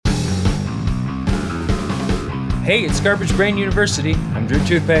Hey, it's Garbage Brain University. I'm Drew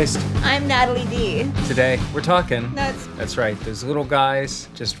Toothpaste. I'm Natalie D. Today, we're talking. Nuts. That's right, those little guys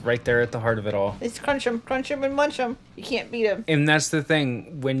just right there at the heart of it all. It's crunch 'em and munch 'em. You can't beat 'em. And that's the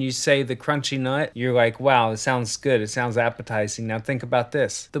thing. When you say the crunchy nut, you're like, wow, it sounds good. It sounds appetizing. Now think about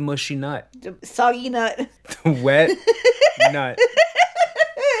this. The mushy nut. The soggy nut. The wet nut.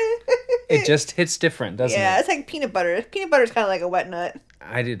 It just hits different, doesn't it? Yeah, it's like peanut butter. Peanut butter's kind of like a wet nut.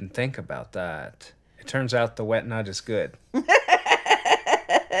 I didn't think about that. It turns out the wet nut is good.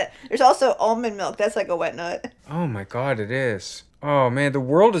 There's also almond milk. That's like a wet nut. Oh my God, it is. Oh man, the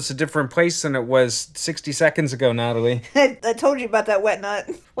world is a different place than it was 60 seconds ago, Natalie. I told you about that wet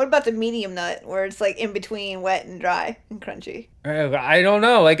nut. What about the medium nut, where it's like in between wet and dry and crunchy? I don't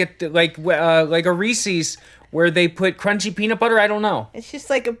know, like a Reese's where they put crunchy peanut butter. I don't know. It's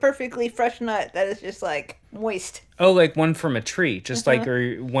just like a perfectly fresh nut that is just like moist. Oh, like one from a tree, just like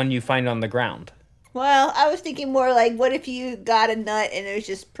or one you find on the ground. Well, I was thinking more like, what if you got a nut and it was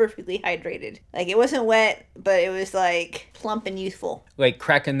just perfectly hydrated? Like, it wasn't wet, but it was, like, plump and youthful. Like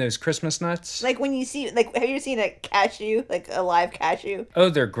cracking those Christmas nuts? Like, when you see, like, have you ever seen a cashew? Like, a live cashew? Oh,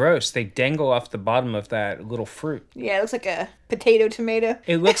 they're gross. They dangle off the bottom of that little fruit. Yeah, it looks like a potato tomato.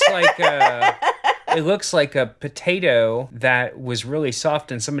 It looks like it looks like a potato that was really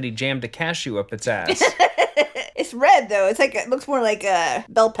soft and somebody jammed a cashew up its ass. It's red, though. It's like, it looks more like a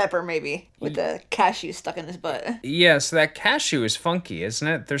bell pepper, maybe, with the cashew stuck in his butt. Yeah, so that cashew is funky, isn't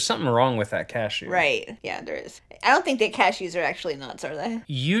it? There's something wrong with that cashew. Right. Yeah, there is. I don't think that cashews are actually nuts, are they?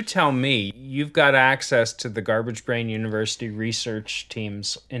 You tell me. You've got access to the Garbage Brain University research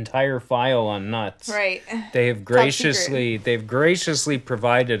team's entire file on nuts. Right. They've graciously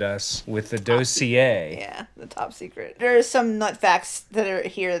provided us with the dossier. Yeah, the top secret. There's some nut facts that are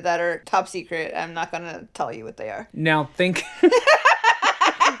here that are top secret. I'm not going to tell you what they are. Now think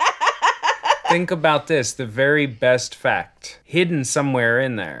think about this, the very best fact hidden somewhere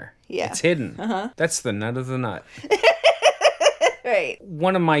in there. Yeah. It's hidden. That's the nut of the nut. Right.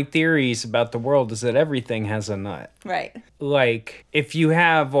 One of my theories about the world is that everything has a nut. Right. Like, if you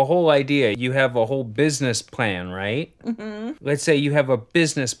have a whole idea, you have a whole business plan, right? Mm-hmm. Let's say you have a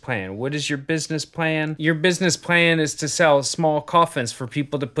business plan. What is your business plan? Your business plan is to sell small coffins for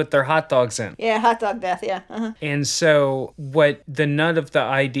people to put their hot dogs in. Yeah, hot dog death, yeah. And so what the nut of the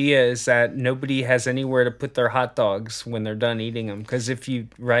idea is that nobody has anywhere to put their hot dogs when they're done eating them. Because if you,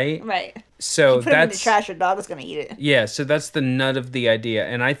 right? Right. So you put them in the trash, your dog is going to eat it. Yeah, so that's the nut of the idea.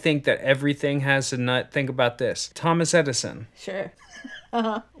 And I think that everything has a nut. Think about this. Thomas Edison. Sure.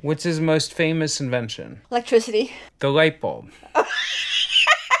 What's his most famous invention? Electricity. The light bulb.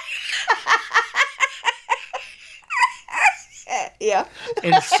 Yeah.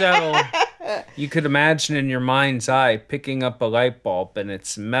 And so you could imagine in your mind's eye picking up a light bulb, and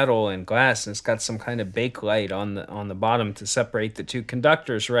it's metal and glass, and it's got some kind of bakelite on the bottom to separate the two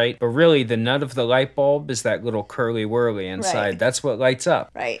conductors, right? But really, the nut of the light bulb is that little curly whirly inside. Right. That's what lights up.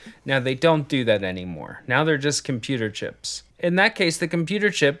 Right. Now, they don't do that anymore. Now they're just computer chips. In that case, the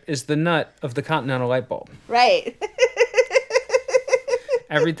computer chip is the nut of the Continental light bulb. Right.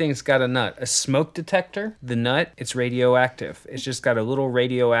 Everything's got a nut. A smoke detector, the nut, it's radioactive. It's just got a little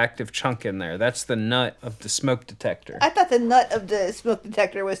radioactive chunk in there. That's the nut of the smoke detector. I thought the nut of the smoke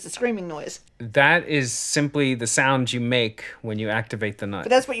detector was the screaming noise. That is simply the sound you make when you activate the nut.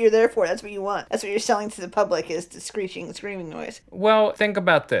 But that's what you're there for. That's what you want. That's what you're selling to the public, is the screaming noise. Well, think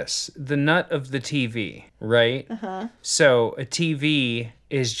about this. The nut of the TV, right? So a TV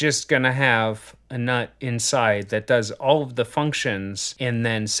is just going to have a nut inside that does all of the functions and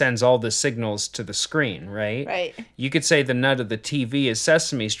then sends all the signals to the screen, right? Right. You could say the nut of the TV is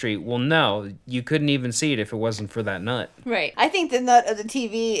Sesame Street. Well, no, you couldn't even see it if it wasn't for that nut. Right. I think the nut of the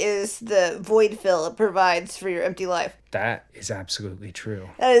TV is the void fill it provides for your empty life. That is absolutely true.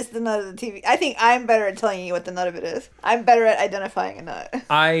 That is the nut of the TV. I think I'm better at telling you what the nut of it is. I'm better at identifying a nut.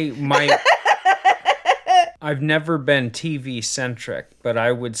 I've never been TV centric, but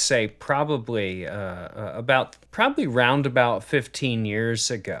I would say probably round about 15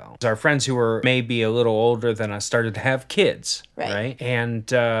 years ago. Our friends who were maybe a little older than us started to have kids, right? And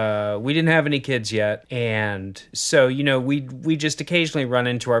we didn't have any kids yet, and so we just occasionally run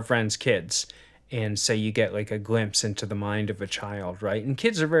into our friends' kids. And so you get like a glimpse into the mind of a child, right? And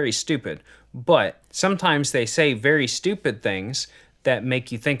kids are very stupid, but sometimes they say very stupid things that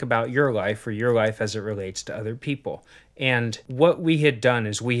make you think about your life or your life as it relates to other people. And what we had done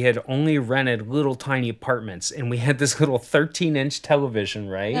is we had only rented little tiny apartments, and we had this little 13-inch television,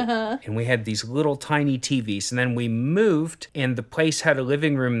 right? And we had these little tiny TVs. And then we moved, and the place had a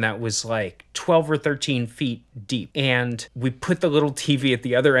living room that was like 12 or 13 feet deep. And we put the little TV at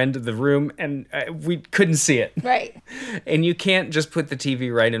the other end of the room, and we couldn't see it. Right. And you can't just put the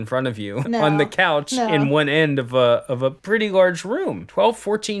TV right in front of you No. on the couch No. in one end of a pretty large room. 12,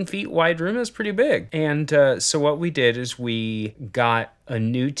 14 feet wide room is pretty big. And so what we did is we got a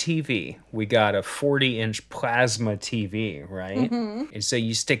new TV. We got a 40-inch plasma TV, right? And so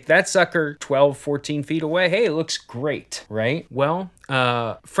you stick that sucker 12, 14 feet away. Hey, it looks great, right? Well,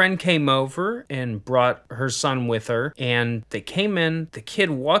 friend came over and brought her son with her, and they came in. The kid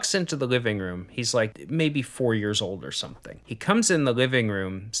walks into the living room. He's like maybe 4 years old or something. He comes in the living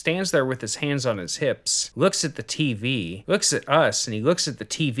room, stands there with his hands on his hips, looks at the TV, looks at us, and he looks at the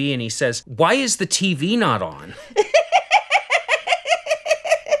TV and he says, "Why is the TV not on?"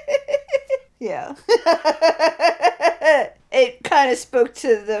 Yeah. It kind of spoke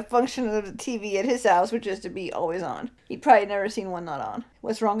to the function of the TV at his house, which is to be always on. He'd probably never seen one not on.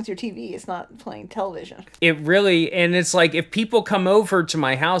 What's wrong with your TV? It's not playing television. It really, and it's like if people come over to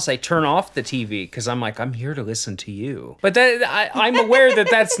my house, I turn off the TV because I'm like, I'm here to listen to you. But I'm aware that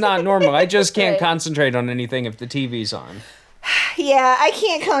that's not normal. I just can't Right. concentrate on anything if the TV's on. Yeah, I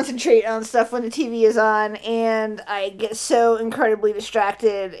can't concentrate on stuff when the TV is on, and I get so incredibly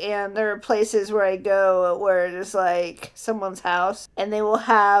distracted, and there are places where I go where it's like someone's house, and they will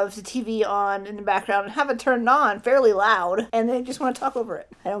have the TV on in the background and have it turned on fairly loud, and they just want to talk over it.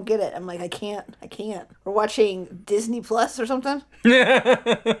 I don't get it. I'm like, I can't. We're watching Disney Plus or something.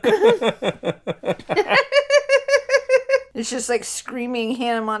 It's just like screaming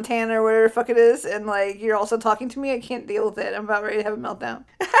Hannah Montana or whatever the fuck it is, and like you're also talking to me. I can't deal with it. I'm about ready to have a meltdown.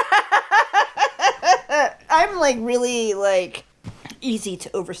 I'm like really like easy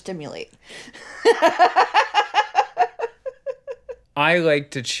to overstimulate. I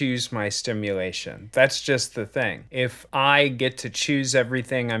like to choose my stimulation. That's just the thing. If I get to choose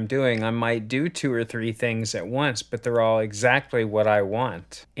everything I'm doing, I might do 2 or 3 things at once, but they're all exactly what I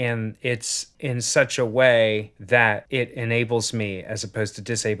want. And it's in such a way that it enables me as opposed to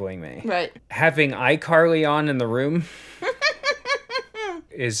disabling me. Right. Having iCarly on in the room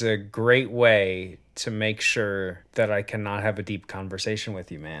is a great way to make sure that I cannot have a deep conversation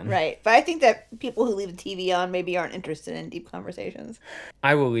with you, man. Right. But I think that people who leave the TV on maybe aren't interested in deep conversations.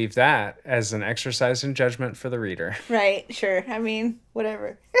 I will leave that as an exercise in judgment for the reader. Right. Sure. I mean,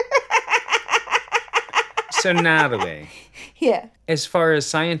 whatever. So, Natalie, Yeah. as far as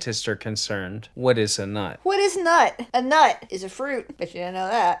scientists are concerned, what is a nut? What is nut? A nut is a fruit. Bet you didn't know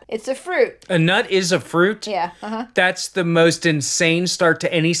that. It's a fruit. A nut is a fruit? Yeah. Uh-huh. That's the most insane start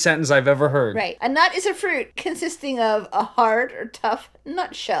to any sentence I've ever heard. Right. A nut is a fruit consisting of a hard or tough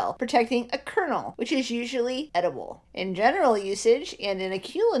nutshell protecting a kernel, which is usually edible. In general usage and in a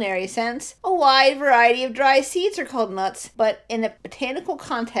culinary sense, a wide variety of dry seeds are called nuts, but in a botanical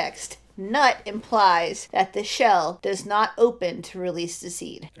context, nut implies that the shell does not open to release the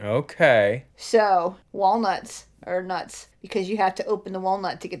seed. Okay. So, walnuts are nuts because you have to open the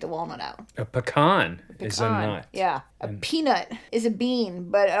walnut to get the walnut out. A pecan is a Pecan, nut. Yeah. A peanut is a bean,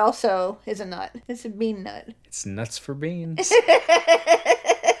 but it also is a nut. It's a bean nut. It's nuts for beans.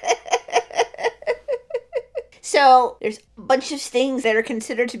 So there's a bunch of things that are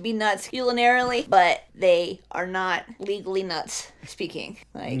considered to be nuts culinarily, but they are not legally nuts speaking.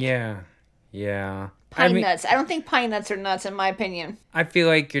 Like Yeah. pine nuts. I don't think pine nuts are nuts in my opinion. I feel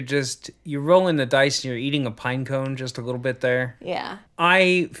like you're rolling the dice and you're eating a pine cone just a little bit there. Yeah.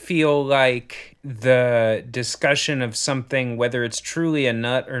 I feel like the discussion of something, whether it's truly a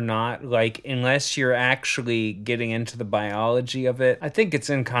nut or not, like unless you're actually getting into the biology of it, I think it's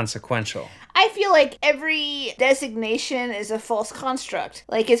inconsequential. I feel like every designation is a false construct.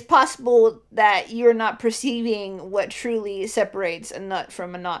 Like, it's possible that you're not perceiving what truly separates a nut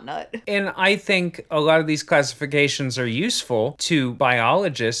from a not nut. And I think a lot of these classifications are useful to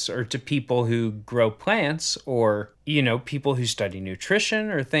biologists or to people who grow plants or, people who study nutrition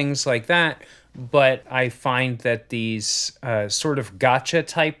or things like that. But I find that these sort of gotcha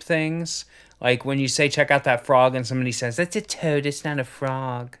type things, like when you say, check out that frog, and somebody says, that's a toad, it's not a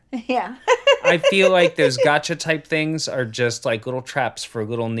frog. Yeah. I feel like those gotcha type things are just like little traps for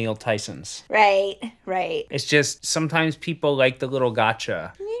little Neil Tysons. Right. It's just sometimes people like the little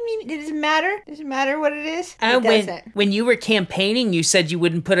gotcha. Does it matter? Does it matter what it is? It It doesn't. when you were campaigning, you said you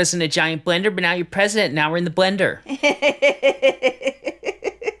wouldn't put us in a giant blender, but now you're president. Now we're in the blender.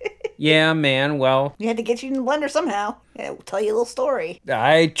 Yeah, man. Well, You had to get you in the blender somehow. Yeah, we'll tell you a little story.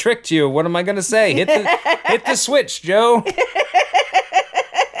 I tricked you. What am I gonna say? Hit the switch, Joe.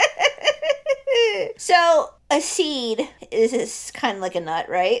 So, a seed is kind of like a nut,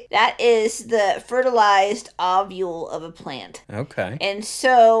 right? That is the fertilized ovule of a plant. Okay. And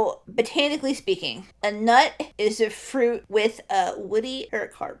so, botanically speaking, a nut is a fruit with a woody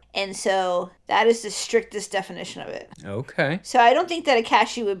pericarp. And so, that is the strictest definition of it. Okay. So, I don't think that a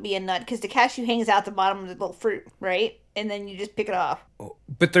cashew would be a nut because the cashew hangs out the bottom of the little fruit, right? And then you just pick it off.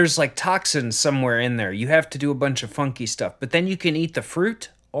 But there's like toxins somewhere in there. You have to do a bunch of funky stuff. But then you can eat the fruit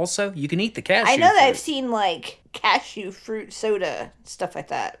also. You can eat the cashew I know that fruit. I've seen like cashew fruit soda, stuff like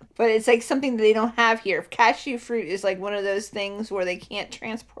that. But it's like something that they don't have here. Cashew fruit is like one of those things where they can't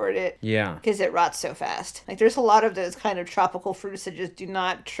transport it. Yeah. Because it rots so fast. Like there's a lot of those kind of tropical fruits that just do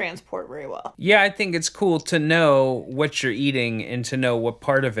not transport very well. Yeah, I think it's cool to know what you're eating and to know what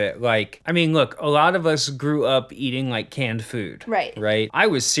part of it. Like, I mean, look, a lot of us grew up eating like canned food. Right. Right? I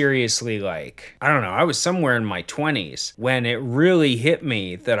was seriously like, I don't know, I was somewhere in my 20s when it really hit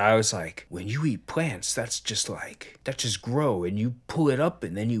me that I was like, when you eat plants, that's just like, that just grow and you pull it up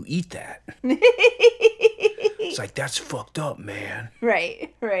and then you eat that. It's like, that's fucked up, man.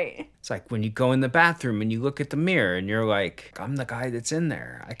 Right, right. It's like when you go in the bathroom and you look at the mirror and you're like, I'm the guy that's in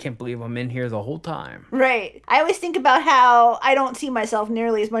there. I can't believe I'm in here the whole time. Right. I always think about how I don't see myself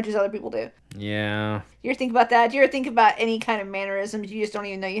nearly as much as other people do. Yeah. You ever think about that? Do you ever think about any kind of mannerisms you just don't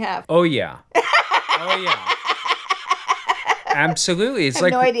even know you have? Oh, yeah. Oh, yeah. Absolutely. It's I have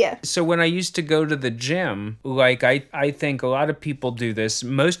like no idea. So when I used to go to the gym, like I think a lot of people do this.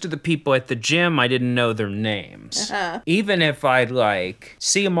 Most of the people at the gym, I didn't know their names. Even if I'd like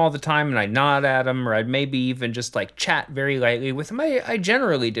see them all the time and I'd nod at them, or I'd maybe even just like chat very lightly with them, I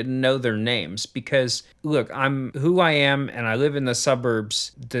generally didn't know their names because look, I'm who I am and I live in the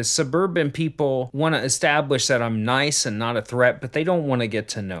suburbs. The suburban people want to establish that I'm nice and not a threat, but they don't want to get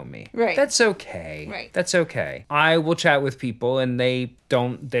to know me. Right. That's okay. Right. That's okay. I will chat with people and they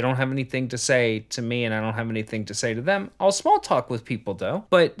don't have anything to say to me and I don't have anything to say to them. I'll small talk with people though.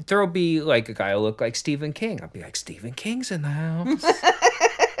 But there'll be like a guy who'll look like Stephen King. I'll be like, Stephen King's in the house.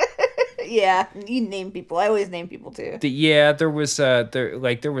 Yeah, you name people. I always name people too. There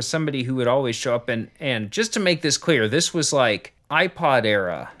was somebody who would always show up and just to make this clear, this was like iPod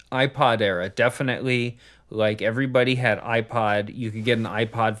era, definitely. Like everybody had iPod. You could get an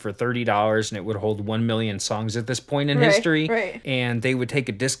iPod for $30 and it would hold 1 million songs at this point in history. Right. And they would take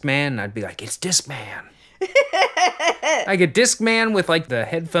a Discman and I'd be like, it's Discman. Like a Discman with like the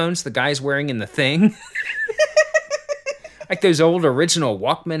headphones the guy's wearing in The Thing. Like those old original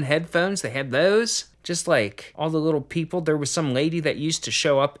Walkman headphones, they had those. Just like all the little people. There was some lady that used to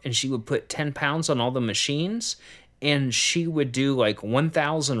show up and she would put 10 pounds on all the machines. And she would do like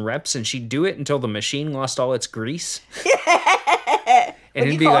 1,000 reps and she'd do it until the machine lost all its grease. And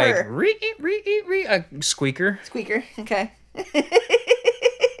it'd be like, a squeaker. Squeaker, okay.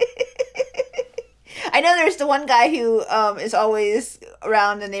 I know there's the one guy who is always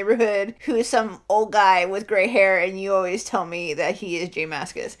around the neighborhood who is some old guy with gray hair, and you always tell me that he is Jay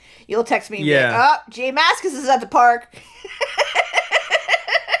Mascis. You'll text me and be like, oh, Jay Mascis is at the park.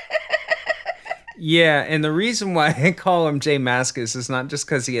 Yeah, and the reason why I call him Jay Mascis is not just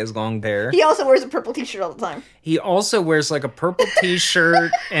because he has long hair. He also wears a purple t-shirt all the time. He also wears like a purple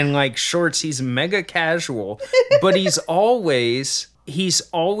t-shirt and like shorts. He's mega casual, but he's always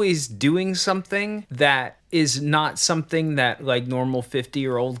doing something that is not something that like normal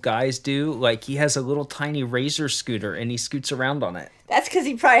 50-year-old guys do. Like he has a little tiny razor scooter and he scoots around on it. That's because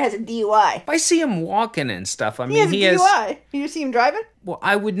he probably has a DUI. I see him walking and stuff. I He mean, has a DUI. You see him driving? Well,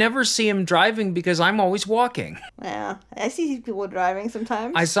 I would never see him driving because I'm always walking. Yeah, I see people driving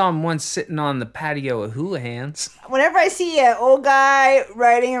sometimes. I saw him once sitting on the patio of Houlihan's. Whenever I see an old guy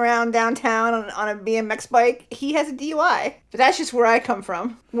riding around downtown on a BMX bike, he has a DUI. But that's just where I come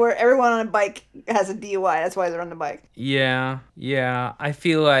from, where everyone on a bike has a DUI. That's why they're on the bike. Yeah. I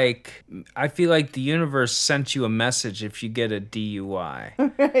feel like the universe sent you a message if you get a DUI.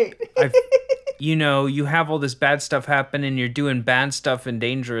 Right. You have all this bad stuff happen and you're doing bad stuff and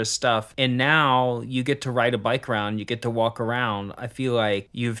dangerous stuff. And now you get to ride a bike around, you get to walk around. I feel like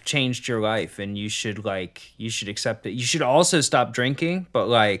you've changed your life and you should accept it. You should also stop drinking, but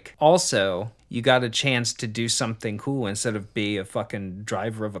like also you got a chance to do something cool instead of be a fucking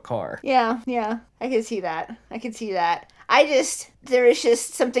driver of a car. Yeah. I can see that. There is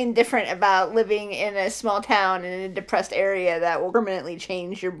just something different about living in a small town in a depressed area that will permanently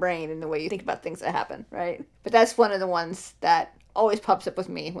change your brain and the way you think about things that happen, right? But that's one of the ones that always pops up with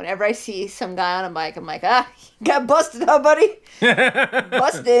me. Whenever I see some guy on a bike, I'm like, got busted, huh, buddy?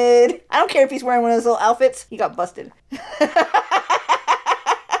 Busted. I don't care if he's wearing one of those little outfits. He got busted.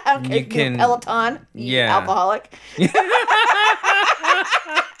 I don't care if you're Peloton, you alcoholic.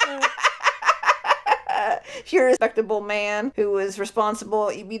 If you're a respectable man who was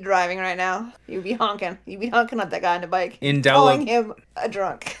responsible, you'd be driving right now. You'd be honking. You'd be honking at that guy on the bike. Calling him a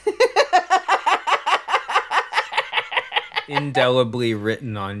drunk. Indelibly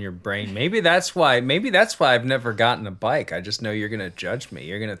written on your brain. Maybe that's why I've never gotten a bike. I just know you're gonna judge me.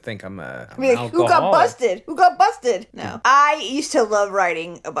 You're gonna think I'm an alcoholic. Who got busted? No. I used to love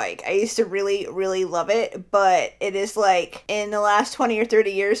riding a bike. I used to really, really love it, but it is like in the last 20 or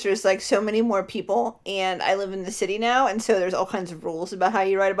 30 years there's like so many more people, and I live in the city now, and so there's all kinds of rules about how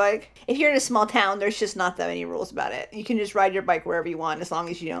you ride a bike. If you're in a small town, there's just not that many rules about it. You can just ride your bike wherever you want, as long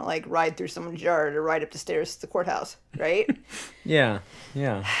as you don't like ride through someone's yard or ride up the stairs to the courthouse, right? Yeah.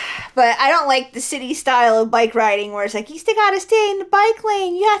 But I don't like the city style of bike riding where it's like, you still gotta stay in the bike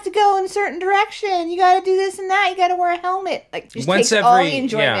lane. You have to go in a certain direction. You gotta do this and that. You gotta wear a helmet. Like, just takes all the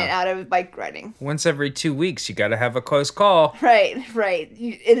enjoyment out of bike riding. Once every 2 weeks, you gotta have a close call. Right. And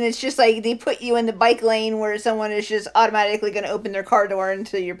it's just like they put you in the bike lane where someone is just automatically gonna open their car door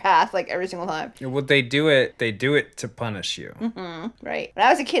into your path like every single time. Well, they do it to punish you. Mm-hmm. Right. When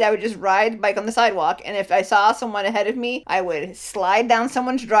I was a kid, I would just ride the bike on the sidewalk, and if I saw someone ahead of me, I would slide down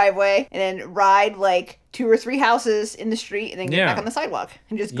someone's driveway and then ride like 2 or 3 houses in the street and then get back on the sidewalk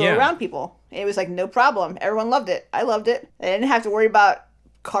and just go around people. It was like no problem. Everyone loved it. I loved it. I didn't have to worry about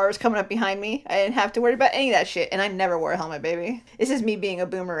cars coming up behind me. I didn't have to worry about any of that shit, and I never wore a helmet, baby. This is me being a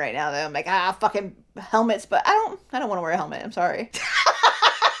boomer right now, though. I'm like, fucking helmets, but I don't want to wear a helmet. I'm sorry.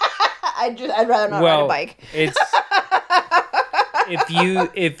 I'd rather not ride a bike. It's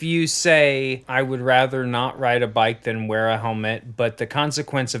if you say I would rather not ride a bike than wear a helmet, but the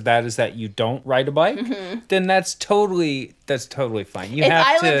consequence of that is that you don't ride a bike, then that's totally fine. If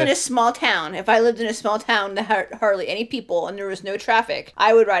I lived in a small town that had hardly any people and there was no traffic,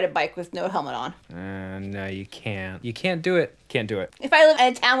 I would ride a bike with no helmet on. No, you can't. You can't do it. Can't do it. If I lived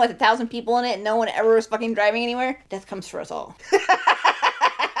in a town with 1,000 people in it and no one ever was fucking driving anywhere, death comes for us all.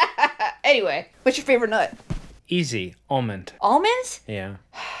 Anyway, what's your favorite nut? Easy. Almond. Almonds? Yeah.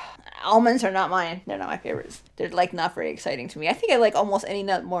 Almonds are not mine. They're not my favorites. They're like not very exciting to me. I think I like almost any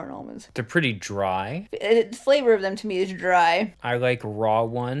nut more than almonds. They're pretty dry. The flavor of them to me is dry. I like raw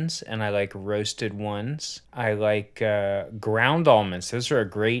ones and I like roasted ones. I like ground almonds. Those are a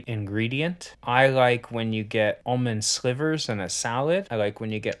great ingredient. I like when you get almond slivers in a salad. I like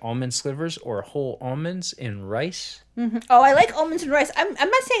when you get almond slivers or whole almonds in rice. Mm-hmm. Oh, I like almonds and rice. I'm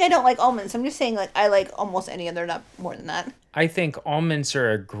not saying I don't like almonds. I'm just saying like I like almost any other nut more than that. I think almonds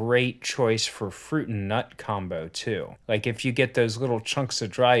are a great choice for fruit and nut combo too. Like if you get those little chunks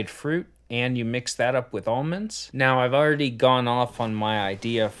of dried fruit and you mix that up with almonds. Now I've already gone off on my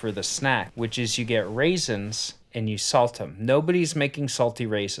idea for the snack, which is you get raisins and you salt them. Nobody's making salty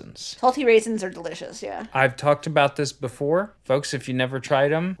raisins. Salty raisins are delicious, yeah. I've talked about this before. Folks, if you never tried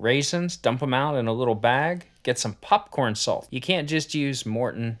them, raisins, dump them out in a little bag. Get some popcorn salt. You can't just use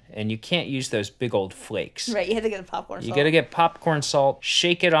Morton, and you can't use those big old flakes. Right, you have to get a popcorn salt. You gotta get popcorn salt,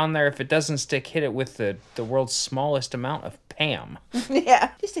 shake it on there. If it doesn't stick, hit it with the world's smallest amount of Pam.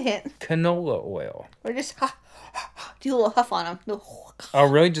 Yeah, just a hint. Canola oil. Or just do a little huff on them. Oh,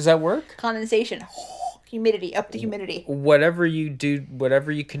 really? Does that work? Condensation. Humidity, up to humidity. Whatever you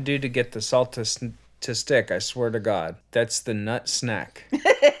can do to get the salt to stick, I swear to God. That's the nut snack.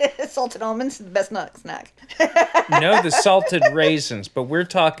 Salted almonds, the best nut snack. No, the salted raisins, but we're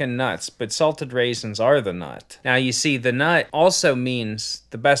talking nuts, but salted raisins are the nut. Now, you see, the nut also means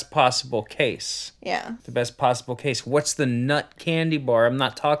the best possible case. Yeah. The best possible case. What's the nut candy bar? I'm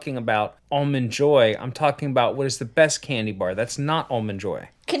not talking about Almond Joy. I'm talking about what is the best candy bar. That's not Almond Joy.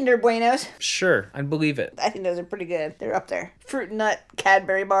 Kinder Buenos. Sure, I believe it. I think those are pretty good. They're up there. Fruit and nut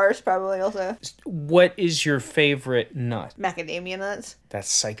Cadbury bars probably also. What is your favorite nut? Macadamia nuts. That's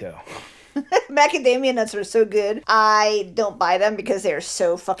psycho. Macadamia nuts are so good. I don't buy them because they're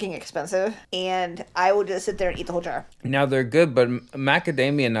so fucking expensive. And I will just sit there and eat the whole jar. Now, they're good, but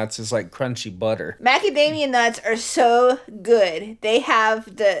macadamia nuts is like crunchy butter. Macadamia nuts are so good. They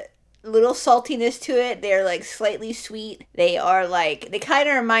have the little saltiness to it. They're like slightly sweet. They kind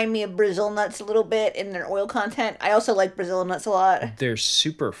of remind me of Brazil nuts a little bit in their oil content. I also like Brazil nuts a lot. They're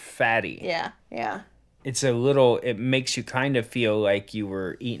super fatty. Yeah. It makes you kind of feel like you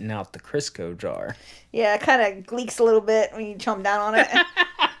were eating out the Crisco jar. Yeah, it kind of gleeks a little bit when you chomp down on it.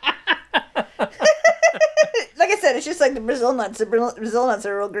 Like I said, said, it's just like the Brazil nuts. The Brazil nuts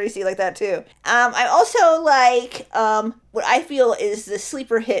are real greasy like that too. I also like what I feel is the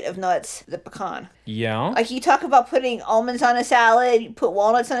sleeper hit of nuts, the pecan. Yeah. Like, you talk about putting almonds on a salad, you put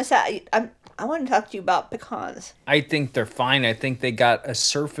walnuts on a salad. I want to talk to you about pecans. I think they're fine. I think they got a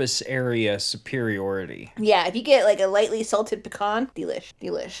surface area superiority. Yeah, if you get like a lightly salted pecan,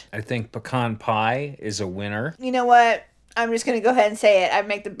 delish. I think pecan pie is a winner. You know what? I'm just going to go ahead and say it. I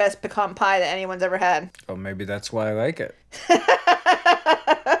make the best pecan pie that anyone's ever had. Oh, maybe that's why I like it.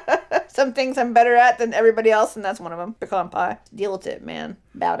 Some things I'm better at than everybody else, and that's one of them. Pecan pie. Deal with it, man.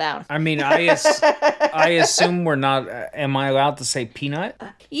 Bow down. I mean, I assume we're not... am I allowed to say peanut?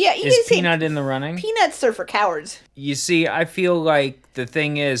 Yeah, you Is can say peanut in the running? peanuts are for cowards. You see, I feel like the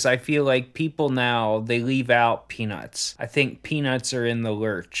thing is, I feel like people now, they leave out peanuts. I think peanuts are in the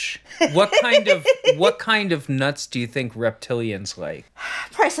lurch. What kind of nuts do you think reptilians like?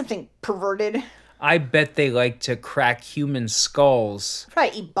 Probably something perverted. I bet they like to crack human skulls.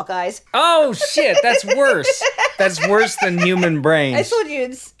 Probably eat Buckeyes. Oh, shit, that's worse. That's worse than human brains. I told you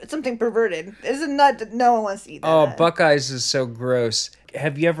it's something perverted. It's a nut that no one wants to eat. Oh, Buckeyes is so gross.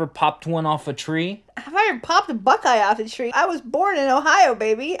 Have you ever popped one off a tree? Have I ever popped a Buckeye off a tree? I was born in Ohio,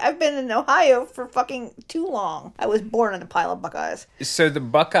 baby. I've been in Ohio for fucking too long. I was born in a pile of Buckeyes. So the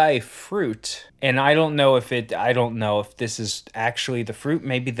Buckeye fruit, and I don't know if this is actually the fruit.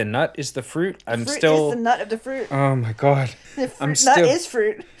 Maybe the nut is the fruit. Fruit is the nut of the fruit. Oh my god. The nut is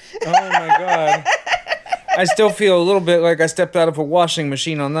fruit. Oh my god. I still feel a little bit like I stepped out of a washing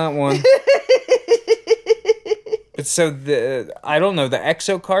machine on that one. But so I don't know, the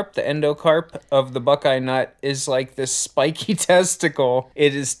exocarp, the endocarp of the Buckeye nut is like this spiky testicle.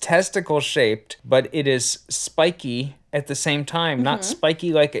 It is testicle shaped, but it is spiky at the same time. Not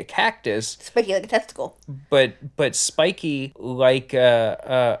spiky like a cactus. Spiky like a testicle. But spiky like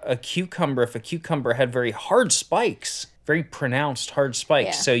a cucumber. If a cucumber had very hard spikes. Very pronounced hard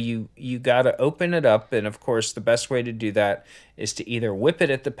spikes. Yeah. So you got to open it up, and of course the best way to do that is to either whip it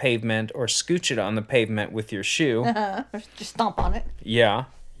at the pavement or scooch it on the pavement with your shoe. Or just stomp on it. Yeah.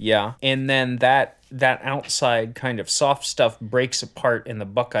 And then that outside kind of soft stuff breaks apart and the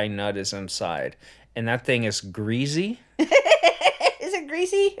Buckeye nut is inside. And that thing is greasy. Is it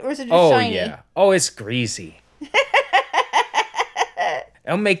greasy or is it just shiny? Oh yeah. Oh, it's greasy.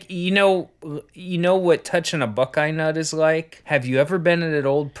 It'll make you know what touching a Buckeye nut is like? Have you ever been at an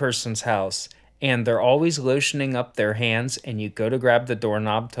old person's house and they're always lotioning up their hands and you go to grab the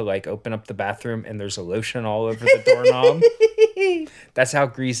doorknob to like open up the bathroom and there's a lotion all over the doorknob? That's how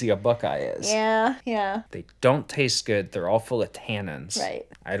greasy a Buckeye is. Yeah. They don't taste good. They're all full of tannins. Right.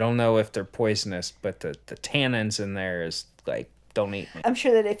 I don't know if they're poisonous, but the tannins in there is like, don't eat me. I'm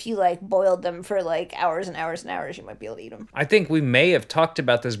sure that if you like boiled them for like hours and hours and hours, you might be able to eat them. I think we may have talked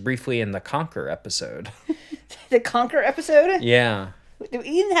about this briefly in the Conquer episode. The Conquer episode? Yeah. We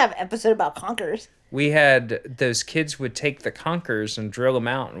didn't have an episode about conkers. We had those kids would take the conkers and drill them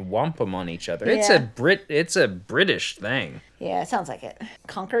out and whomp them on each other. Yeah. It's a British thing. Yeah, it sounds like it.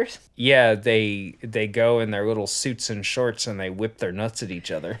 Conkers? Yeah, they go in their little suits and shorts and they whip their nuts at each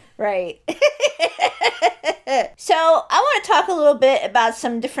other. Right. So, I want to talk a little bit about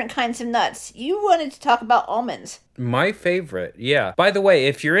some different kinds of nuts. You wanted to talk about almonds. My favorite, yeah. By the way,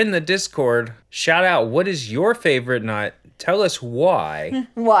 if you're in the Discord, shout out, what is your favorite nut? Tell us why.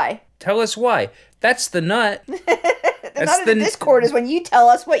 Why? Tell us why. That's the nut. The nut of the Discord is when you tell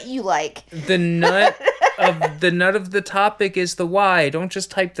us what you like. The nut of the topic is the why. Don't just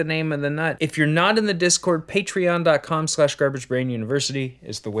type the name of the nut. If you're not in the Discord, patreon.com/garbagebrainuniversity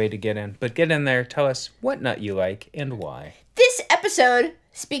is the way to get in. But get in there, tell us what nut you like and why. This episode,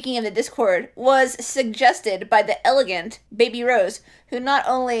 speaking of the Discord, was suggested by the elegant Baby Rose, who not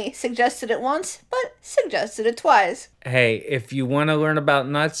only suggested it once, but suggested it twice. Hey, if you want to learn about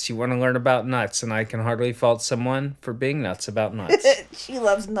nuts, you want to learn about nuts, and I can hardly fault someone for being nuts about nuts. She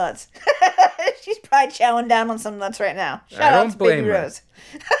loves nuts. She's probably chowing down on some nuts right now. Shout I out don't to blame Baby her. Rose.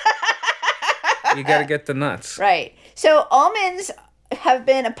 You gotta get the nuts. Right. So almonds have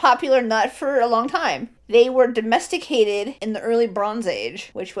been a popular nut for a long time. They were domesticated in the early Bronze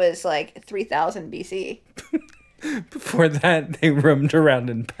Age, which was like 3000 BC. Before that, they roamed around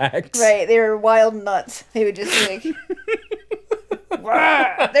in packs. Right, they were wild nuts. They would just like,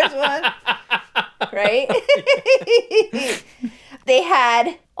 "Wah, there's one." Right? They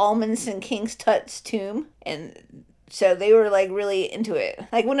had almonds in King Tut's tomb, and so they were like really into it.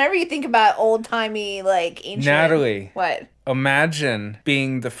 Like whenever you think about old timey, like ancient. Natalie. What? Imagine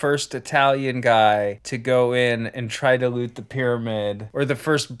being the first Italian guy to go in and try to loot the pyramid, or the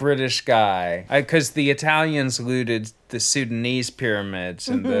first British guy. Because the Italians looted the Sudanese pyramids,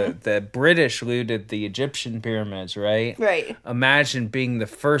 and the British looted the Egyptian pyramids, right? Right. Imagine being the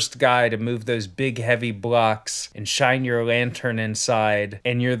first guy to move those big heavy blocks and shine your lantern inside,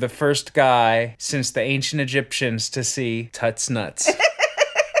 and you're the first guy since the ancient Egyptians to see Tut's nuts.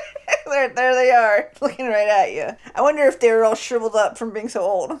 There they are, looking right at you. I wonder if they were all shriveled up from being so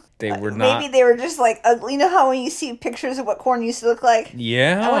old. They were not. Maybe they were just like ugly. You know how when you see pictures of what corn used to look like?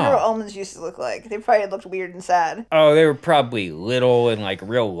 Yeah. I wonder what almonds used to look like. They probably looked weird and sad. Oh, they were probably little and like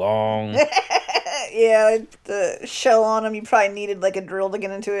real long. Yeah, like the shell on them, you probably needed like a drill to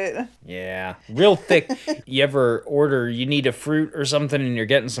get into it. Yeah, real thick. You ever you need a fruit or something and you're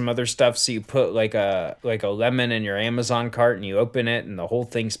getting some other stuff, so you put like a lemon in your Amazon cart and you open it and the whole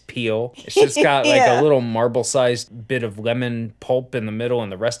thing's peel. It's just got like Yeah. a little marble-sized bit of lemon pulp in the middle and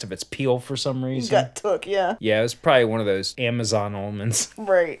the rest of it's peel for some You reason. got took, yeah. Yeah, it was probably one of those Amazon almonds.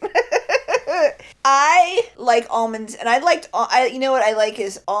 Right. I like almonds, and you know what I like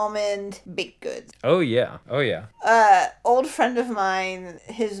is almond baked goods. Oh yeah. Oh yeah. Old friend of mine,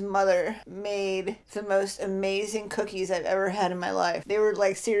 his mother made the most amazing cookies I've ever had in my life. They were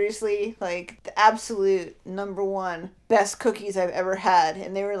like seriously like the absolute number one best cookies I've ever had,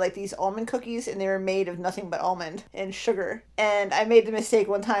 and they were like these almond cookies, and they were made of nothing but almond and sugar. And I made the mistake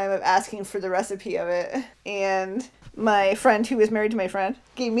one time of asking for the recipe of it, and my friend who was married to my friend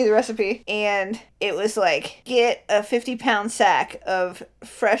gave me the recipe, and it was like, get a 50-pound sack of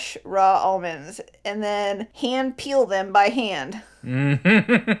fresh raw almonds and then hand peel them by hand. And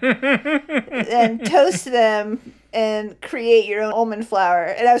toast them and create your own almond flour.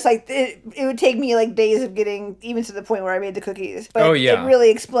 And I was like, it would take me like days of getting even to the point where I made the cookies. But Oh, yeah. it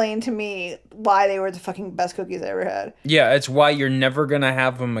really explained to me why they were the fucking best cookies I ever had. Yeah, it's why you're never gonna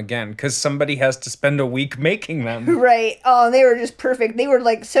have them again, because somebody has to spend a week making them. Right. Oh, and they were just perfect. They were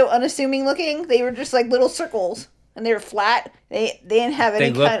like so unassuming looking. They were just like little circles. And they were flat. They didn't have any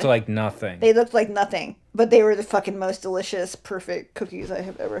They looked like nothing. They looked like nothing. But they were the fucking most delicious, perfect cookies I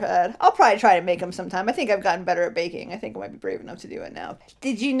have ever had. I'll probably try to make them sometime. I think I've gotten better at baking. I think I might be brave enough to do it now.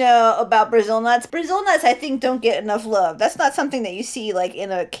 Did you know about Brazil nuts? Brazil nuts, I think, don't get enough love. That's not something that you see, like,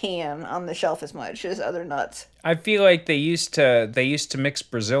 in a can on the shelf as much as other nuts. I feel like they used to mix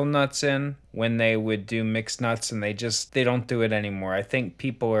Brazil nuts in when they would do mixed nuts, and they don't do it anymore. I think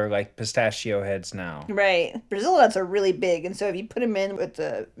people are like pistachio heads now. Right. Brazil nuts are really big, and so if you put them in with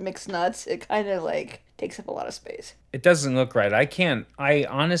the mixed nuts, it kind of, like, takes up a lot of space. It doesn't look right. I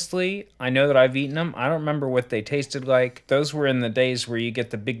honestly, I know that I've eaten them. I don't remember what they tasted like. Those were in the days where you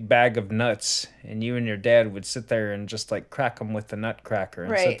get the big bag of nuts and you and your dad would sit there and just like crack them with the nut cracker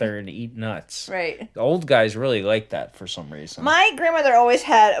and sit Right. there and eat nuts. Right. The old guys really like that for some reason. My grandmother always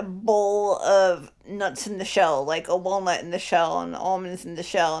had a bowl of nuts in the shell, like a walnut in the shell, and almonds in the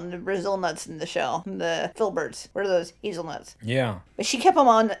shell, and the Brazil nuts in the shell, and the filberts. What are those? Hazelnuts. Yeah. But she kept them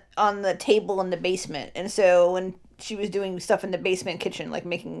on the table in the basement, and so when she was doing stuff in the basement kitchen, like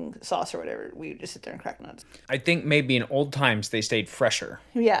making sauce or whatever, we would just sit there and crack nuts. I think maybe in old times they stayed fresher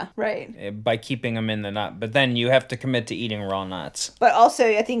Yeah, right. by keeping them in the nut. But then you have to commit to eating raw nuts. But also,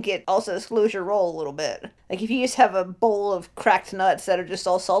 I think it also slows your roll a little bit. Like, if you just have a bowl of cracked nuts that are just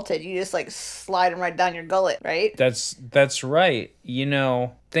all salted, you just, like, slide them right down your gullet, right? That's right. You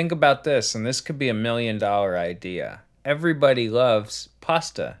know, think about this, and this could be $1 million idea. Everybody loves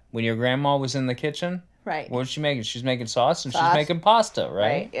pasta. When your grandma was in the kitchen, Right. what was she making? She's making sauce and Sauce. she's making pasta, right?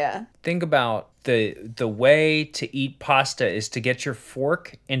 Right, yeah. Think about the way to eat pasta is to get your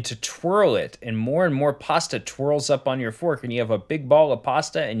fork and to twirl it, and more pasta twirls up on your fork, and you have a big ball of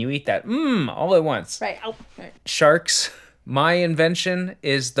pasta, and you eat that all at once. Right. Oh, right. Sharks, my invention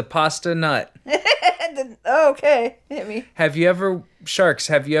is the pasta nut. Okay, hit me. Have you ever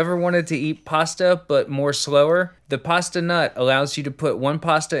wanted to eat pasta but more slower? The pasta nut allows you to put one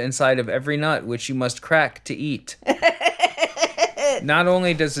pasta inside of every nut, which you must crack to eat. Not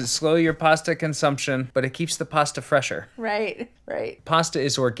only does it slow your pasta consumption, but it keeps the pasta fresher. Right, right. Pasta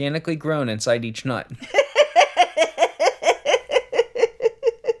is organically grown inside each nut.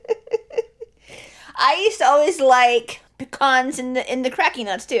 I used to always like pecans in the cracky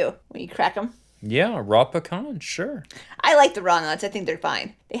nuts too. When you crack them, Yeah, raw pecan, sure. I like the raw nuts. I think they're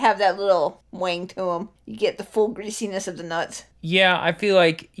fine. They have that little wang to them. You get the full greasiness of the nuts. Yeah, I feel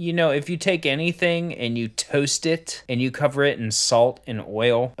like, you know, if you take anything and you toast it and you cover it in salt and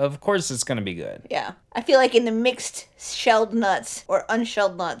oil, of course it's going to be good. Yeah, I feel like in the mixed shelled nuts or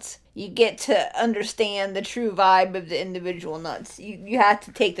unshelled nuts, you get to understand the true vibe of the individual nuts. You have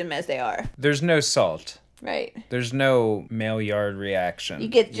to take them as they are. There's no salt. Right. There's no Maillard reaction. You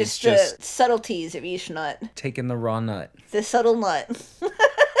get just the subtleties of each nut. Taking the raw nut. The subtle nut.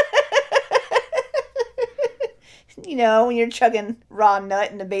 You know, when you're chugging raw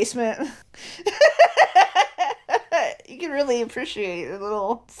nut in the basement. You can really appreciate the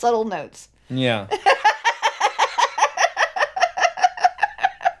little subtle notes. Yeah.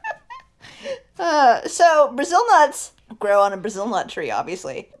 So Brazil nuts grow on a Brazil nut tree,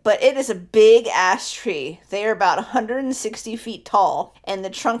 obviously, but it is a big ass tree. They are about 160 feet tall, and the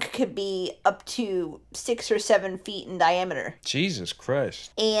trunk could be up to 6 or 7 feet in diameter. Jesus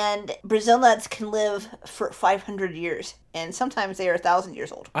Christ. And Brazil nuts can live for 500 years, and sometimes they are 1,000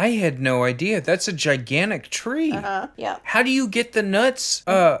 years old. I had no idea. That's a gigantic tree. Yeah. How do you get the nuts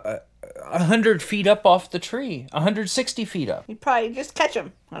 100 feet up off the tree? 160 feet up? You probably just catch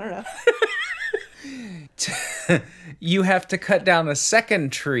them. I don't know. You have to cut down a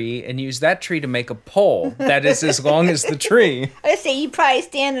second tree and use that tree to make a pole that is as long as the tree. I say you probably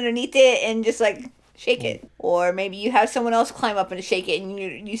stand underneath it and just like shake it, or maybe you have someone else climb up and shake it,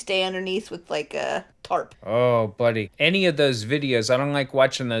 and you stay underneath with like a tarp. Oh, buddy, any of those videos, I don't like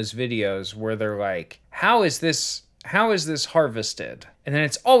watching those videos where they're like, how is this harvested? And then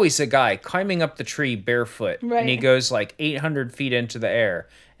it's always a guy climbing up the tree barefoot, right. And he goes like 800 feet into the air.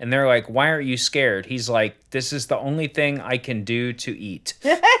 And they're like, why aren't you scared? He's like, this is the only thing I can do to eat.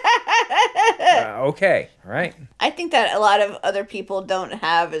 Okay, all right. I think that a lot of other people don't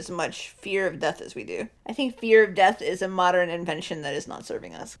have as much fear of death as we do. I think fear of death is a modern invention that is not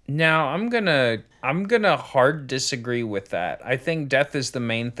serving us. Now, I'm gonna hard disagree with that. I think death is the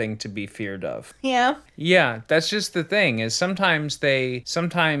main thing to be feared of. Yeah. Yeah, that's just the thing, is sometimes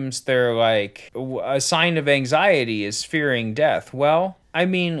they're like, a sign of anxiety is fearing death. Well, I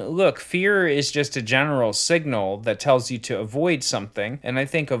mean, look, fear is just a general signal that tells you to avoid something, and I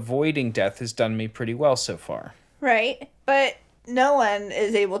think avoiding death has done me pretty well so far. Right, but no one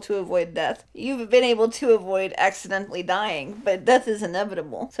is able to avoid death. You've been able to avoid accidentally dying, but death is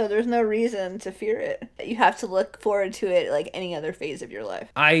inevitable, so there's no reason to fear it. You have to look forward to it like any other phase of your life.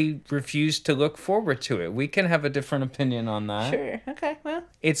 I refuse to look forward to it. We can have a different opinion on that. Sure, okay, well.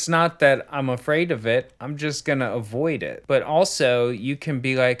 It's not that I'm afraid of it, I'm just gonna avoid it. But also, you can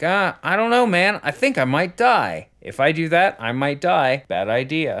be like, I don't know, man, I think I might die. If I do that, I might die. Bad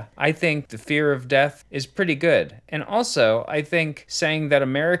idea. I think the fear of death is pretty good. And also, I think saying that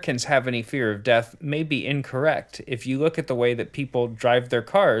Americans have any fear of death may be incorrect. If you look at the way that people drive their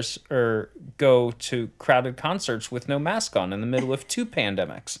cars or go to crowded concerts with no mask on in the middle of 2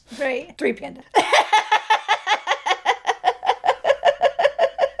 pandemics. Right. 3 pandemics.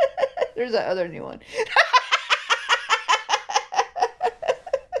 There's that other new one.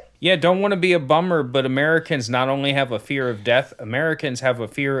 Yeah, don't want to be a bummer, but Americans not only have a fear of death, Americans have a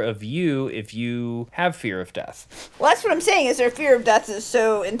fear of you if you have fear of death. Well, that's what I'm saying, is their fear of death is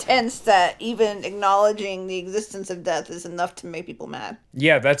so intense that even acknowledging the existence of death is enough to make people mad.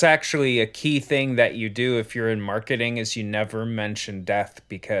 Yeah, that's actually a key thing that you do if you're in marketing, is you never mention death,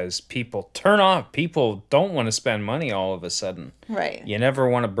 because people turn off. People don't want to spend money all of a sudden. Right. You never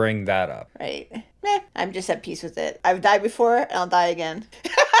want to bring that up. Right. I'm just at peace with it. I've died before, and I'll die again.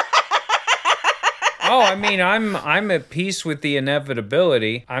 Oh, I mean, I'm at peace with the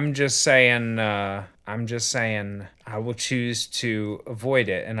inevitability. I'm just saying I will choose to avoid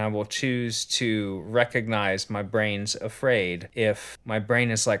it, and I will choose to recognize my brain's afraid. If my brain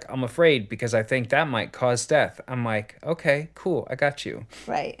is like, I'm afraid because I think that might cause death, I'm like, okay, cool, I got you.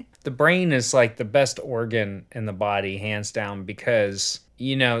 Right. The brain is like the best organ in the body, hands down, because,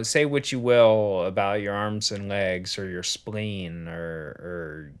 you know, say what you will about your arms and legs or your spleen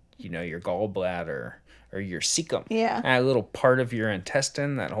or you know, your gallbladder or your cecum. Yeah. That little part of your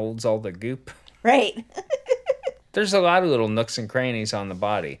intestine that holds all the goop. Right. There's a lot of little nooks and crannies on the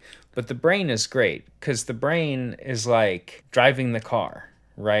body, but the brain is great, because the brain is like driving the car,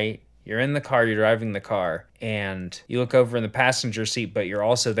 right? You're in the car, you're driving the car, and you look over in the passenger seat, but you're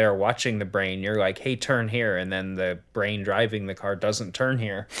also there watching the brain. You're like, hey, turn here, and then the brain driving the car doesn't turn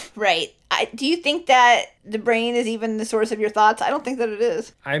here. Right. Do you think that the brain is even the source of your thoughts? I don't think that it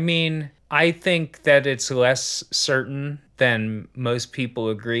is. I mean, I think that it's less certain than most people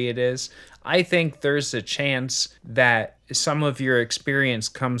agree it is. I think there's a chance that some of your experience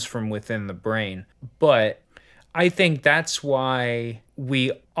comes from within the brain, but I think that's why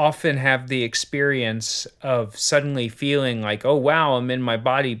we often have the experience of suddenly feeling like, oh, wow, I'm in my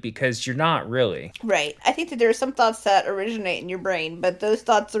body, because you're not really. Right. I think that there are some thoughts that originate in your brain, but those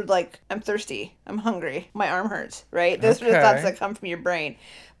thoughts are like, I'm thirsty, I'm hungry, my arm hurts, right? Those are the thoughts that come from your brain.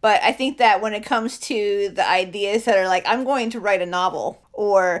 But I think that when it comes to the ideas that are like, I'm going to write a novel,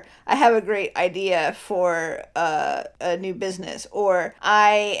 or I have a great idea for a new business, or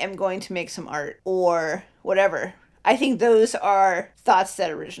I am going to make some art, or whatever. I think those are thoughts that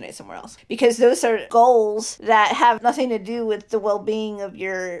originate somewhere else, because those are goals that have nothing to do with the well-being of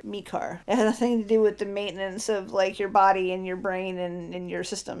your meat car. It has nothing to do with the maintenance of like your body and your brain and your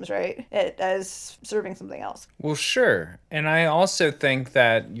systems, right? It is serving something else. Well, sure. And I also think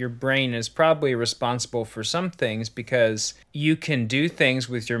that your brain is probably responsible for some things, because you can do things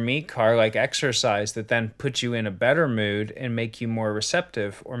with your meat car, like exercise, that then put you in a better mood and make you more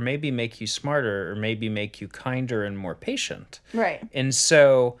receptive, or maybe make you smarter, or maybe make you kinder and more patient. Right. And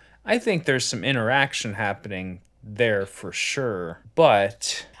so I think there's some interaction happening there for sure.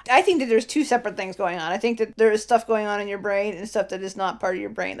 But I think that there's two separate things going on. I think that there is stuff going on in your brain and stuff that is not part of your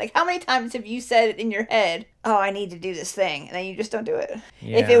brain. Like, how many times have you said in your head, "Oh, I need to do this thing," and then you just don't do it?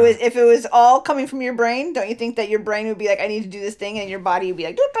 Yeah. If it was all coming from your brain, don't you think that your brain would be like, "I need to do this thing," and your body would be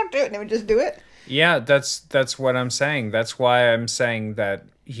like, "Do it," and it would just do it? Yeah, that's what I'm saying. That's why I'm saying that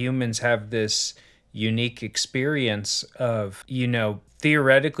humans have this unique experience of,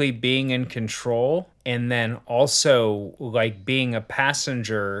 theoretically being in control, and then also like being a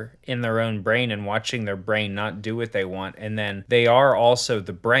passenger in their own brain and watching their brain not do what they want. And then they are also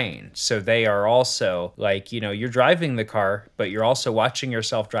the brain. So they are also like, you're driving the car, but you're also watching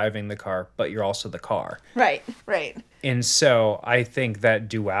yourself driving the car, but you're also the car. Right, right. And so I think that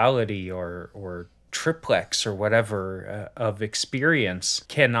duality or triplex or whatever of experience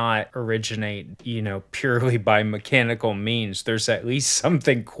cannot originate, purely by mechanical means. There's at least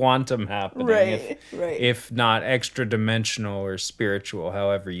something quantum happening, if not extra dimensional or spiritual,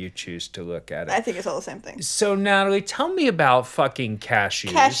 however you choose to look at it. I think it's all the same thing. So Natalie, tell me about fucking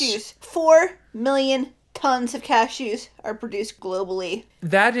cashews. Cashews. 4 million tons of cashews are produced globally.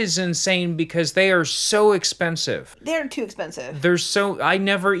 That is insane, because they are so expensive. They're too expensive. I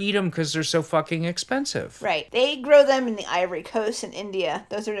never eat them because they're so fucking expensive. Right. They grow them in the Ivory Coast and India.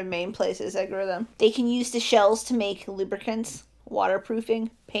 Those are the main places that grow them. They can use the shells to make lubricants,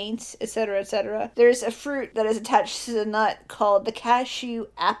 waterproofing, paints, etc., etc. There's a fruit that is attached to the nut called the cashew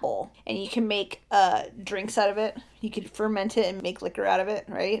apple, and you can make drinks out of it. You could ferment it and make liquor out of it,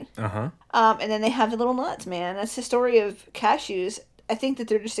 right? Uh-huh. And then they have the little nuts, man. That's the story of cashews. I think that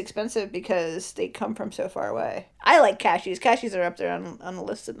they're just expensive because they come from so far away. I like cashews. Cashews are up there on the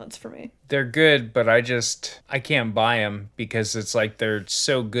list of nuts for me. They're good, but I can't buy them because it's like they're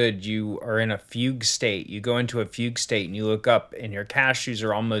so good. You are in a fugue state. You go into a fugue state and you look up and your cashews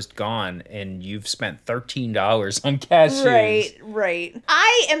are almost gone and you've spent $13 on cashews. Right.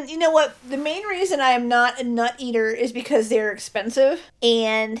 You know what? The main reason I am not a nut eater is because they're expensive,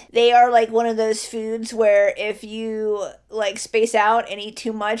 and they are like one of those foods where if you like space out and eat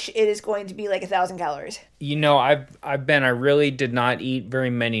too much, it is going to be like 1,000 calories. I really did not eat very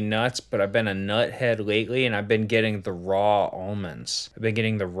many nuts, but I've been a nut head lately, and I've been getting the raw almonds.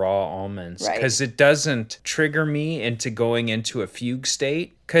 Right. Because it doesn't trigger me into going into a fugue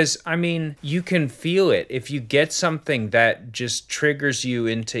state. Because, you can feel it. If you get something that just triggers you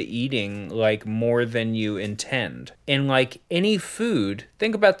into eating, like, more than you intend. And, like, any food,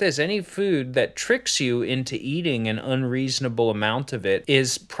 think about this, any food that tricks you into eating an unreasonable amount of it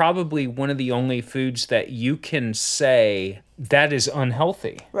is probably one of the only foods that you can say that is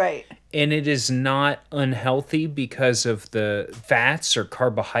unhealthy. Right. And it is not unhealthy because of the fats or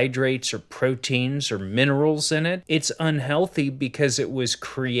carbohydrates or proteins or minerals in it. It's unhealthy because it was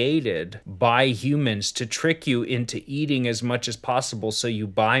created by humans to trick you into eating as much as possible so you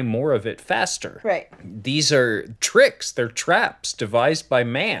buy more of it faster. Right. These are tricks. They're traps devised by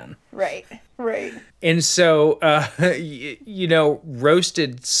man. Right. And so,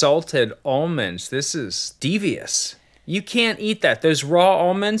 roasted, salted almonds, this is devious. You can't eat that. Those raw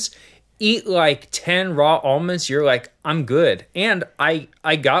almonds, eat like 10 raw almonds, you're like, I'm good. And I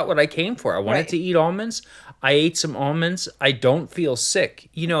got what I came for. I wanted to eat almonds. I ate some almonds. I don't feel sick.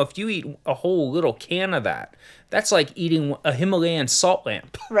 If you eat a whole little can of that, that's like eating a Himalayan salt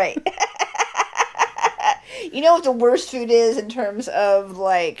lamp. Right. You know what the worst food is in terms of,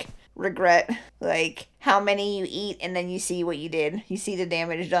 like, regret? Like, how many you eat and then you see what you did. You see the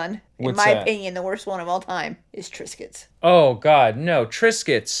damage done. In my opinion, the worst one of all time is Triscuits. Oh, God, no.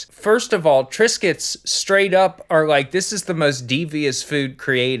 Triscuits. First of all, Triscuits straight up are like, this is the most devious food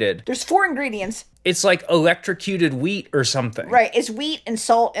created. There's 4 ingredients. It's like electrocuted wheat or something. Right. It's wheat and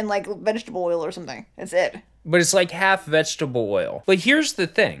salt and, like, vegetable oil or something. That's it. But it's like half vegetable oil. But here's the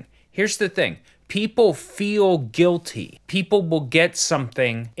thing. People feel guilty. People will get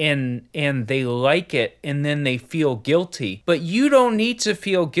something and they like it and then they feel guilty. But you don't need to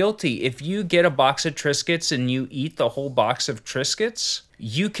feel guilty. If you get a box of Triscuits and you eat the whole box of Triscuits,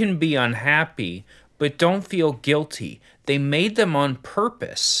 you can be unhappy, but don't feel guilty. They made them on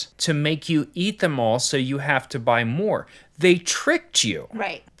purpose to make you eat them all so you have to buy more. They tricked you.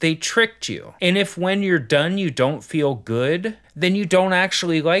 Right. They tricked you. And if when you're done you don't feel good, then you don't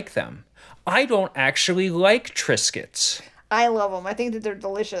actually like them. I don't actually like Triscuits. I love them. I think that they're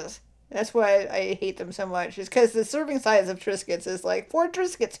delicious. That's why I hate them so much. Is because the serving size of Triscuits is like 4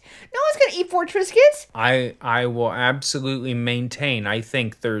 Triscuits. No one's going to eat 4 Triscuits. I will absolutely maintain. I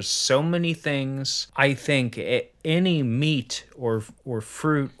think there's so many things. I think any meat or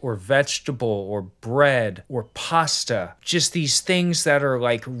fruit or vegetable or bread or pasta, just these things that are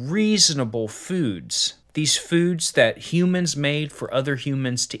like reasonable foods. These foods that humans made for other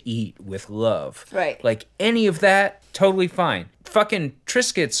humans to eat with love. Right. Like any of that, totally fine. Fucking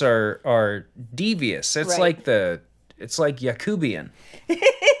Triscuits are devious. It's right. It's like Yakubian.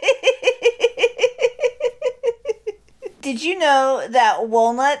 Did you know that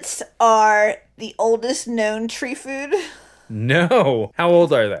walnuts are the oldest known tree food? No. How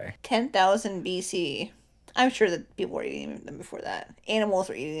old are they? 10,000 BC. I'm sure that people were eating them before that. Animals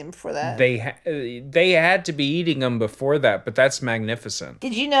were eating them before that. They had to be eating them before that, but that's magnificent.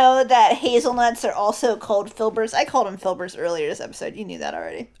 Did you know that hazelnuts are also called filberts? I called them filberts earlier this episode. You knew that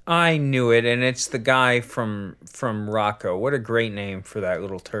already. I knew it, and it's the guy from Rocco. What a great name for that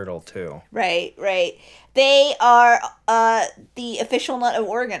little turtle, too. Right. They are the official nut of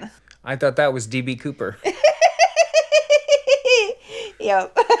Oregon. I thought that was D.B. Cooper.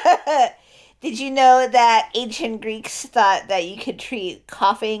 Yep. Did you know that ancient Greeks thought that you could treat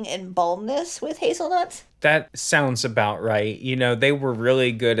coughing and baldness with hazelnuts? That sounds about right. You know, they were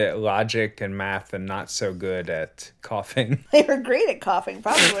really good at logic and math and not so good at coughing. They were great at coughing,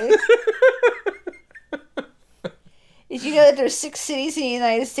 probably. Did you know that there's 6 cities in the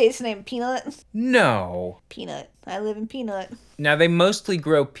United States named Peanut? No. Peanut. I live in Peanut. Now, they mostly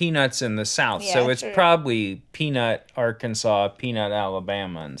grow peanuts in the South, so it's probably Peanut, Arkansas, Peanut,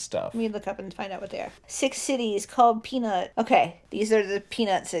 Alabama, and stuff. Let me look up and find out what they are. 6 cities called Peanut. Okay, these are the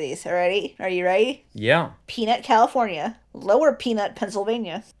Peanut cities. Alrighty? Are you ready? Yeah. Peanut, California. Lower Peanut,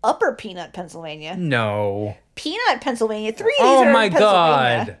 Pennsylvania. Upper Peanut, Pennsylvania. No. Peanut, Pennsylvania. 3 of these are in Pennsylvania.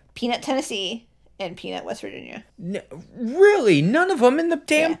 God. Peanut, Tennessee. And Peanut, West Virginia. No, really? None of them in the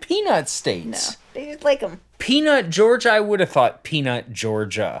damn Peanut states? No. They just like them. Peanut, Georgia? I would have thought Peanut,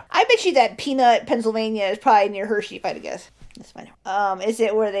 Georgia. I bet you that Peanut, Pennsylvania is probably near Hershey, if I had to guess. That's fine. Is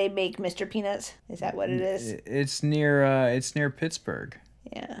it where they make Mr. Peanuts? Is that what it is? It's near Pittsburgh.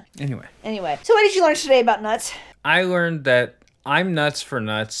 Yeah. Anyway. So what did you learn today about nuts? I learned that I'm nuts for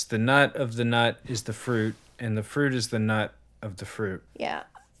nuts. The nut of the nut is the fruit, and the fruit is the nut of the fruit. Yeah.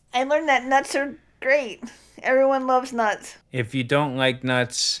 I learned that nuts are great. Everyone loves nuts. If you don't like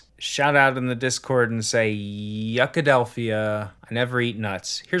nuts, shout out in the Discord and say, Yuckadelphia, I never eat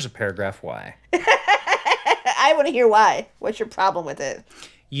nuts. Here's a paragraph why. I want to hear why. What's your problem with it?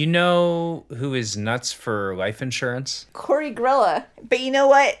 You know who is nuts for life insurance? Corey Grella. But you know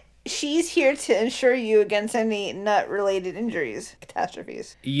what? She's here to insure you against any nut-related injuries,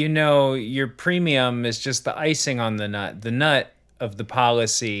 catastrophes. You know, your premium is just the icing on the nut. The nut of the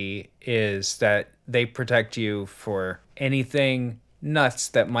policy is that they protect you for anything nuts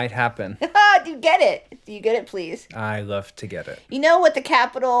that might happen. Do you get it? Do you get it, please? I love to get it. You know what the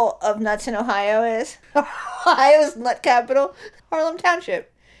capital of nuts in Ohio is? Ohio's nut capital? Harlem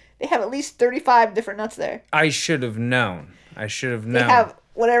Township. They have at least 35 different nuts there. I should have known. They have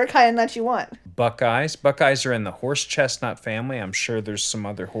whatever kind of nuts you want. Buckeyes. Buckeyes are in the horse chestnut family. I'm sure there's some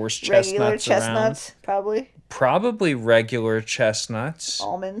other horse chestnuts Regular chestnuts, around. probably. Probably regular chestnuts.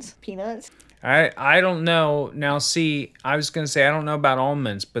 Almonds, peanuts. I don't know. Now, see, I was going to say I don't know about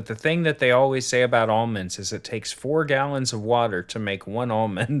almonds, but the thing that they always say about almonds is it takes 4 gallons of water to make 1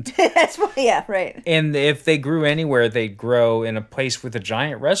 almond. Yeah, right. And if they grew anywhere, they'd grow in a place with a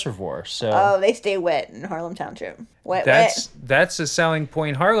giant reservoir. So they stay wet in Harlem Township. Wet. That's a selling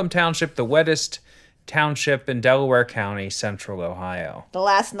point. Harlem Township, the wettest township in Delaware County, Central Ohio. The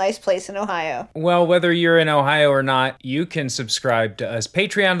last nice place in Ohio. Well, whether you're in Ohio or not, you can subscribe to us.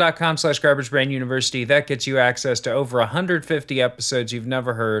 Patreon.com/GarbageBrainUniversity. That gets you access to over 150 episodes you've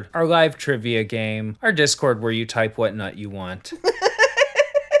never heard, our live trivia game, our Discord where you type what nut you want,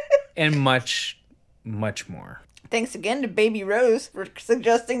 and much, much more. Thanks again to Baby Rose for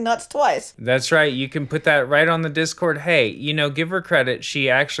suggesting nuts twice. That's right. You can put that right on the Discord. Hey, you know, give her credit. She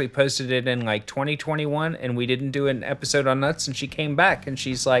actually posted it in like 2021 and we didn't do an episode on nuts and she came back and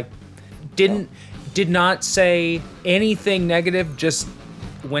she's like, did not say anything negative, just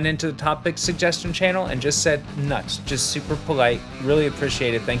went into the topic suggestion channel and just said nuts. Just super polite. Really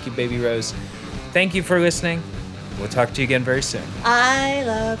appreciate it. Thank you, Baby Rose. Thank you for listening. We'll talk to you again very soon. I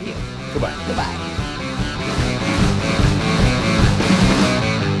love you. Goodbye. Goodbye.